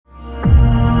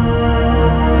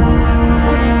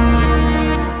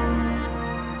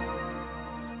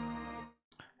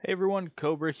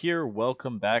Cobra here.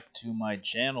 Welcome back to my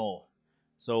channel.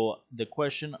 So the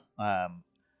question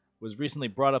was recently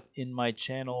brought up in my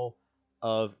channel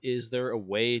of is there a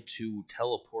way to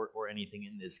teleport or anything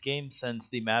in this game, since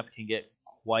the map can get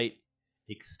quite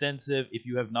extensive. If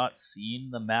you have not seen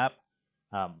the map,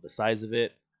 the size of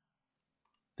it,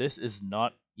 this is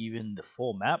not even the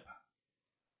full map.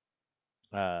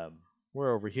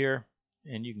 We're over here,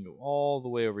 and you can go all the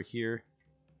way over here.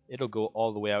 It'll go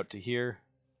all the way out to here,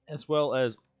 as well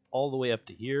as all the way up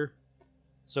to here.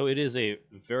 So it is a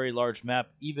very large map,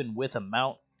 even with a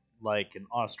mount like an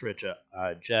ostrich,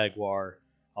 a jaguar,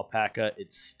 alpaca.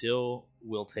 It still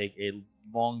will take a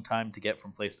long time to get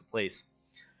from place to place.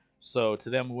 So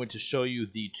today I'm going to show you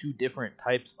the two different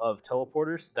types of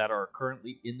teleporters that are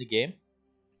currently in the game,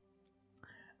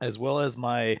 as well as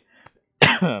my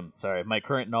my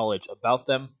current knowledge about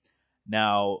them.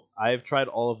 Now, I've tried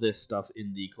all of this stuff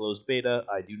in the closed beta.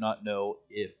 I do not know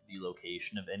if the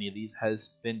location of any of these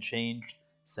has been changed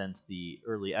since the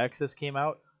early access came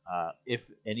out. If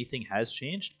anything has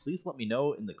changed, please let me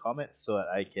know in the comments so that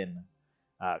I can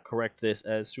correct this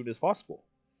as soon as possible.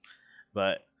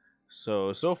 But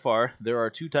so far, there are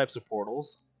two types of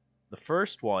portals. The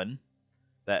first one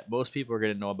that most people are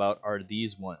going to know about are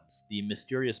these ones, the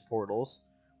mysterious portals.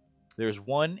 There's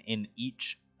one in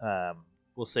each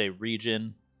we'll say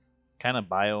region, kind of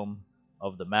biome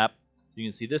of the map. So you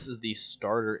can see this is the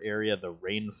starter area, the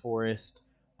rainforest.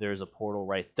 There's a portal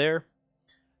right there.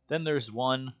 Then there's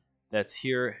one that's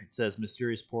here. It says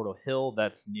Mysterious Portal Hill.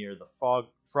 That's near the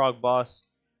frog boss.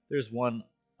 There's one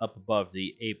up above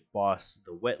the ape boss,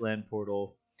 the wetland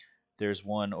portal. There's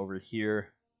one over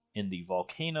here in the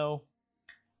volcano.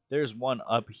 There's one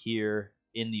up here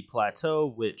in the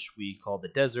plateau, which we call the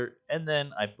desert, and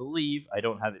then I believe, I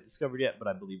don't have it discovered yet, but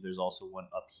I believe there's also one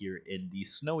up here in the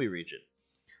snowy region.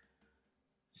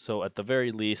 So at the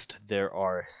very least, there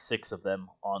are 6 of them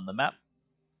on the map.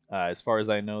 As far as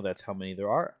I know, that's how many there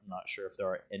are. I'm not sure if there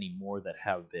are any more that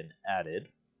have been added.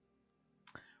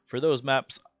 For those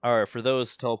maps, or for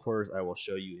those teleporters, I will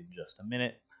show you in just a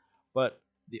minute. But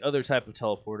the other type of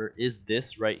teleporter is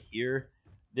this right here.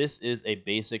 This is a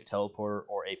basic teleporter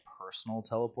or a personal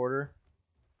teleporter.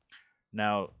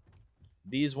 Now,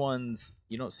 these ones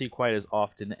you don't see quite as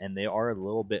often, and they are a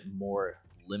little bit more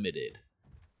limited.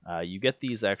 You get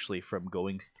these actually from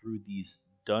going through these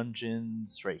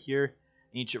dungeons right here.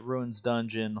 Ancient Ruins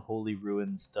Dungeon, Holy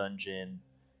Ruins Dungeon.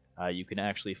 You can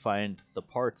actually find the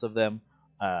parts of them.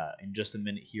 In just a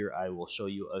minute here, I will show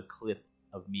you a clip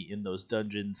of me in those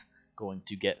dungeons going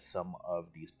to get some of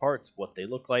these parts, what they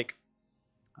look like.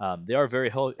 They are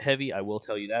very heavy, I will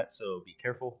tell you that, so be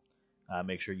careful.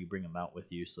 Make sure you bring them out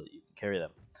with you so that you can carry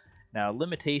them. Now,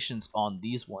 limitations on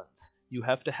these ones. You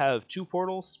have to have 2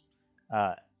 portals,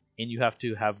 and you have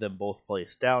to have them both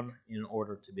placed down in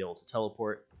order to be able to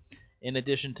teleport. In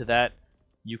addition to that,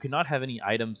 you cannot have any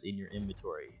items in your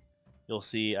inventory. You'll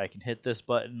see I can hit this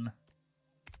button.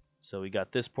 So we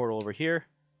got this portal over here.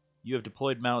 You have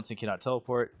deployed mounts and cannot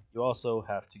teleport. You also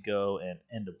have to go and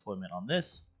end deployment on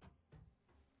this.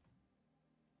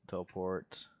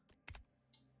 Teleport.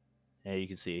 And you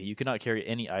can see you cannot carry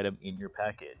any item in your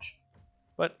package.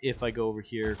 But if I go over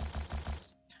here,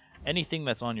 anything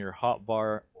that's on your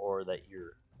hotbar or that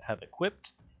you have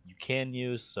equipped, you can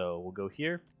use. So we'll go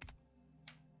here,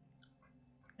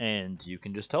 and you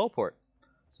can just teleport.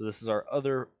 So this is our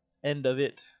other end of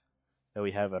it that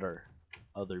we have at our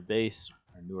other base,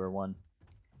 our newer one.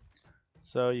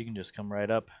 So you can just come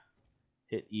right up,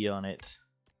 hit E on it,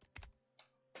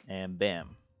 and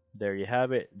bam. There you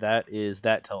have it. That is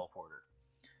that teleporter.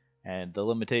 And the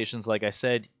limitations, like I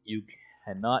said, you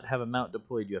cannot have a mount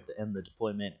deployed. You have to end the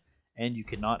deployment. And you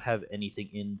cannot have anything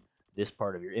in this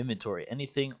part of your inventory.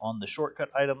 Anything on the shortcut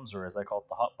items, or as I call it,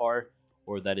 the hotbar,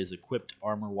 or that is equipped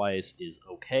armor-wise is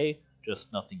okay.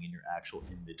 Just nothing in your actual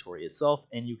inventory itself.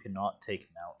 And you cannot take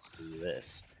mounts through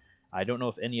this. I don't know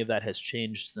if any of that has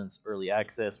changed since early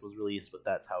access was released, but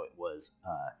that's how it was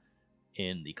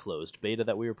in the closed beta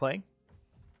that we were playing.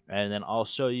 And then I'll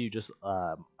show you just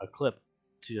a clip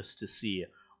just to see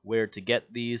where to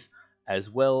get these, as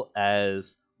well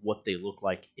as what they look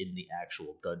like in the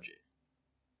actual dungeon.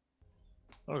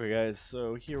 Okay guys,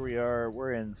 so here we are.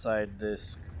 We're inside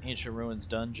this Ancient Ruins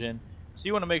dungeon. So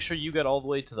you want to make sure you get all the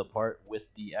way to the part with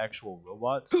the actual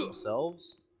robots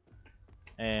themselves.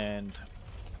 And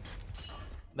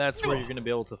that's where you're going to be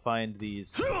able to find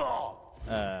these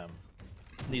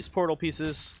portal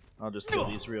pieces. I'll just kill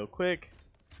these real quick.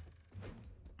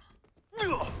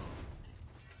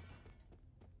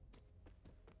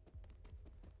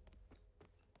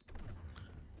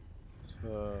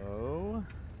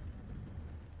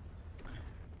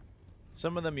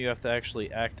 Some of them you have to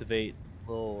actually activate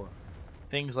little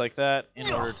things like that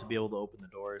in order to be able to open the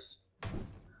doors.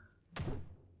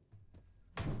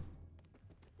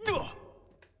 Oh,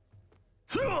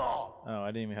 I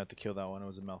didn't even have to kill that one, it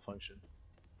was a malfunction.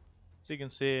 So you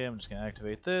can see, I'm just going to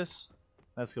activate this.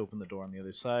 Let's go open the door on the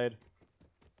other side.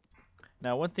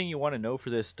 Now, one thing you want to know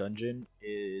for this dungeon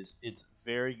is it's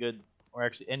very good, or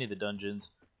actually any of the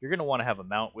dungeons, you're going to want to have a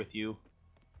mount with you,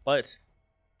 but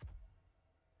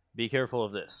be careful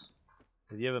of this.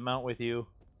 If you have a mount with you,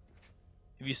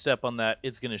 if you step on that,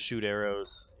 it's going to shoot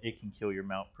arrows. It can kill your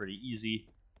mount pretty easy,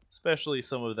 especially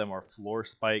some of them are floor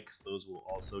spikes. Those will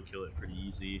also kill it pretty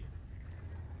easy.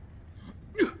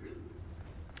 You're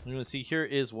going to see here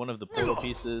is one of the portal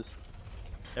pieces.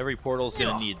 Every portal is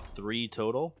going to need 3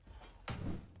 total.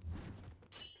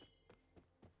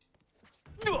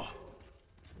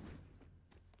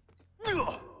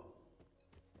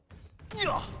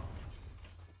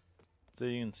 So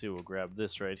you can see we'll grab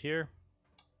this right here.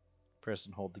 Press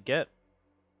and hold to get.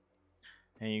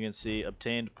 And you can see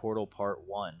obtained portal part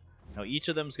 1. Now each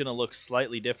of them is going to look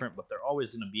slightly different, but they're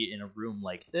always going to be in a room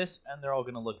like this, and they're all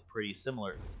going to look pretty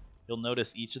similar. You'll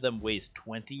notice each of them weighs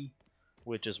 20,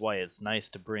 which is why it's nice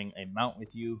to bring a mount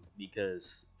with you,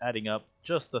 because adding up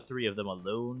just the 3 of them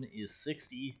alone is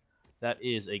 60. That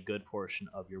is a good portion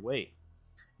of your weight.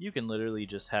 You can literally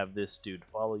just have this dude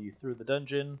follow you through the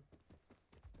dungeon.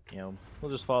 You know, he'll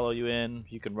just follow you in.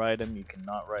 You can ride him, you can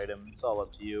not ride him. It's all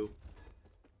up to you.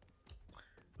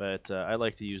 But I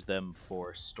like to use them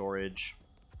for storage.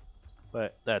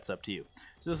 But that's up to you.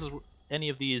 So this is any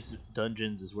of these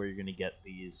dungeons is where you're going to get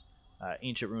these.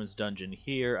 Ancient Ruins dungeon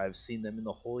here. I've seen them in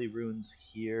the Holy Ruins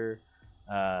here.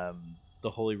 The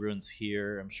Holy Ruins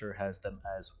here, I'm sure, has them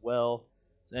as well.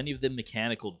 Any of the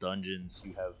mechanical dungeons,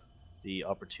 you have the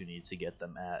opportunity to get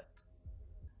them at.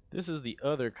 This is the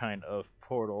other kind of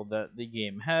portal that the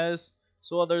game has.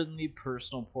 So other than the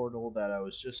personal portal that I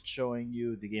was just showing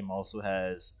you, the game also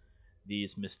has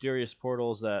these mysterious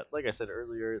portals that, like I said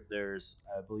earlier, there's,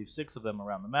 I believe, 6 of them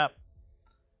around the map.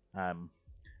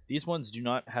 These ones do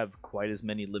not have quite as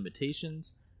many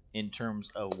limitations in terms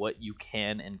of what you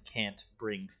can and can't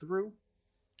bring through.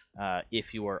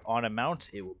 If you are on a mount,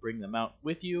 it will bring the mount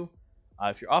with you.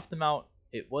 If you're off the mount,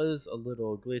 it was a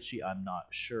little glitchy. I'm not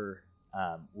sure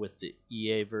with the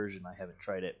EA version. I haven't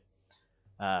tried it.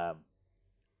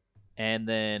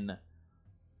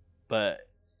 But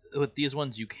with these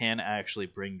ones, you can actually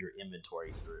bring your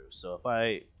inventory through. So if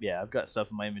I've got stuff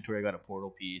in my inventory. I got a portal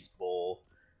piece, bowl,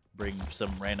 bring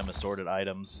some random assorted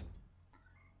items.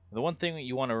 The one thing that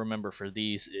you want to remember for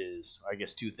these is, I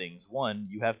guess, 2 things. One,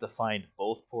 you have to find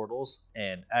both portals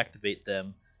and activate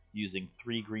them using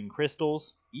 3 green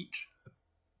crystals each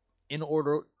in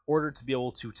order to be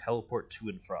able to teleport to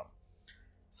and from.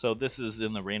 So this is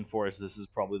in the rainforest. This is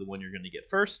probably the one you're going to get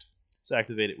first. So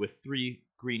activate it with 3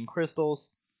 green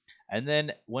crystals. And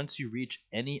then once you reach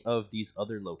any of these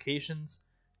other locations,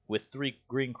 with 3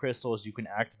 green crystals, you can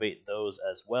activate those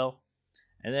as well.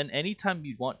 And then anytime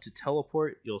you want to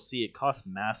teleport, you'll see it costs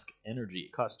mask energy.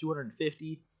 It costs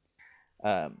 250.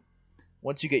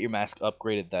 Once you get your mask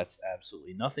upgraded, that's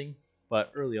absolutely nothing.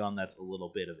 But early on, that's a little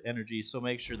bit of energy. So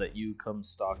make sure that you come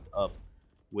stocked up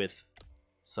with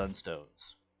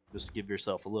sunstones. Just give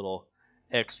yourself a little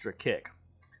extra kick.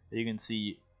 You can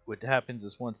see what happens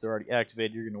is once they're already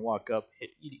activated, you're going to walk up, hit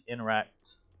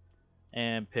interact,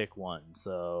 and pick one.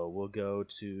 So we'll go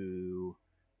to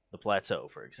the plateau,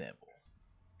 for example.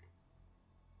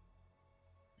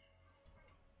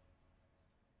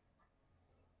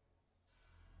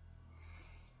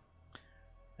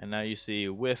 And now you see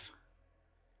with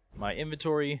my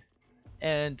inventory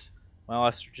and my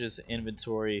ostrich's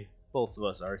inventory, both of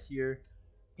us are here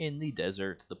in the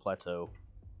desert, the plateau.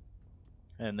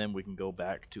 And then we can go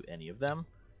back to any of them.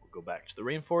 We'll go back to the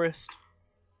rainforest.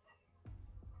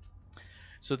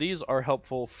 So these are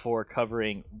helpful for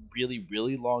covering really,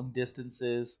 really long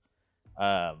distances.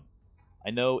 I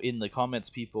know in the comments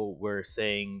people were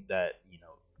saying that,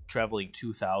 traveling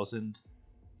 2,000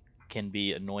 can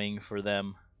be annoying for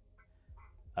them,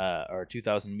 or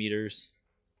 2,000 meters.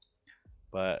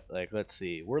 But let's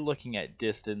see, we're looking at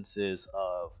distances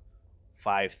of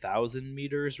 5,000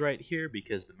 meters right here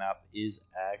because the map is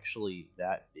actually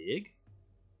that big.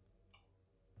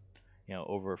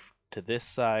 Over to this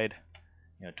side,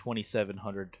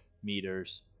 2,700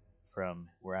 meters from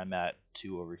where I'm at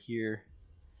to over here.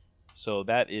 So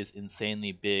that is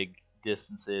insanely big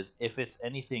distances. If it's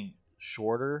anything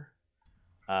shorter,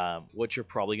 what you're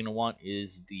probably going to want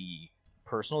is the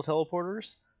personal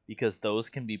teleporters, because those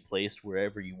can be placed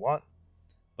wherever you want.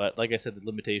 But like I said, the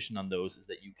limitation on those is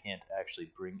that you can't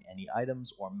actually bring any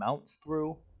items or mounts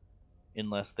through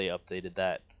unless they updated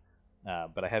that.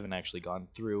 But I haven't actually gone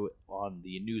through on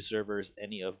the new servers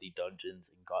any of the dungeons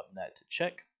and gotten that to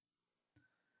check.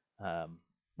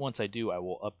 Once I do, I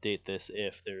will update this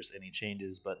if there's any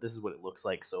changes, but this is what it looks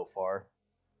like so far.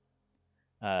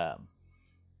 Um,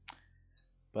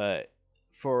 but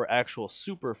for actual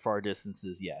super far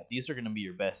distances, yeah, these are going to be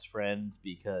your best friends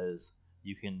because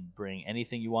you can bring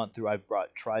anything you want through. I've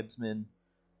brought tribesmen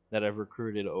that I've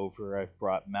recruited over, I've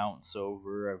brought mounts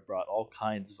over, I've brought all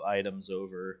kinds of items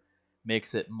over.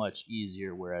 Makes it much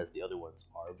easier, whereas the other ones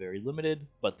are very limited,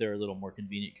 but they're a little more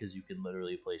convenient because you can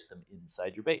literally place them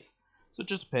inside your base. So it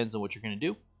just depends on what you're going to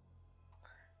do.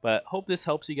 But hope this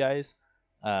helps you guys.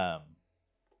 Um,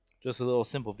 just a little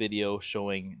simple video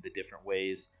showing the different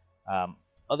ways. Um,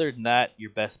 Other than that,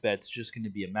 your best bet's just going to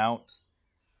be a mount.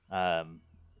 Um,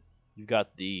 you've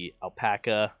got the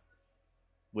alpaca,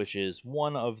 which is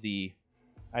one of the,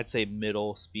 I'd say,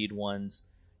 middle speed ones.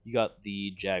 You got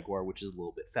the jaguar, which is a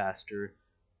little bit faster.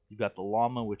 You've got the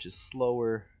llama, which is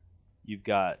slower. You've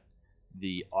got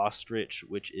the ostrich,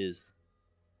 which is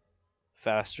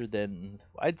faster than,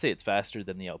 I'd say it's faster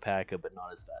than the alpaca, but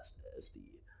not as fast as the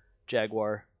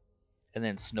jaguar. And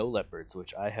then snow leopards,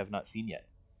 which I have not seen yet.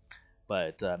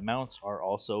 But mounts are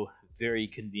also very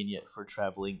convenient for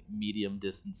traveling medium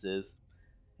distances,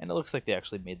 and it looks like they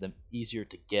actually made them easier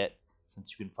to get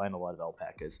since you can find a lot of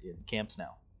alpacas in camps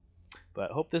now.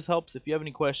 But hope this helps. If you have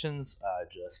any questions,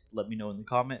 just let me know in the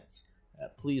comments.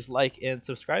 Please like and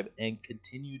subscribe, and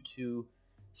continue to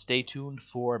stay tuned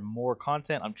for more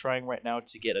content. I'm trying right now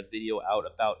to get a video out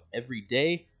about every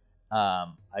day.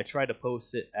 I try to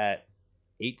post it at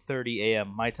 8:30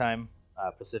 a.m. my time,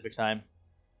 Pacific time.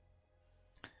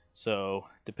 So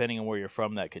depending on where you're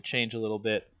from, that could change a little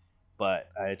bit. But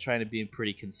I try to be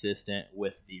pretty consistent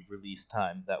with the release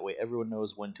time. That way everyone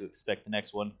knows when to expect the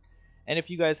next one. And if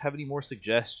you guys have any more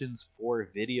suggestions for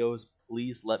videos,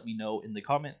 please let me know in the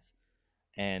comments.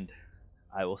 And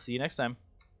I will see you next time.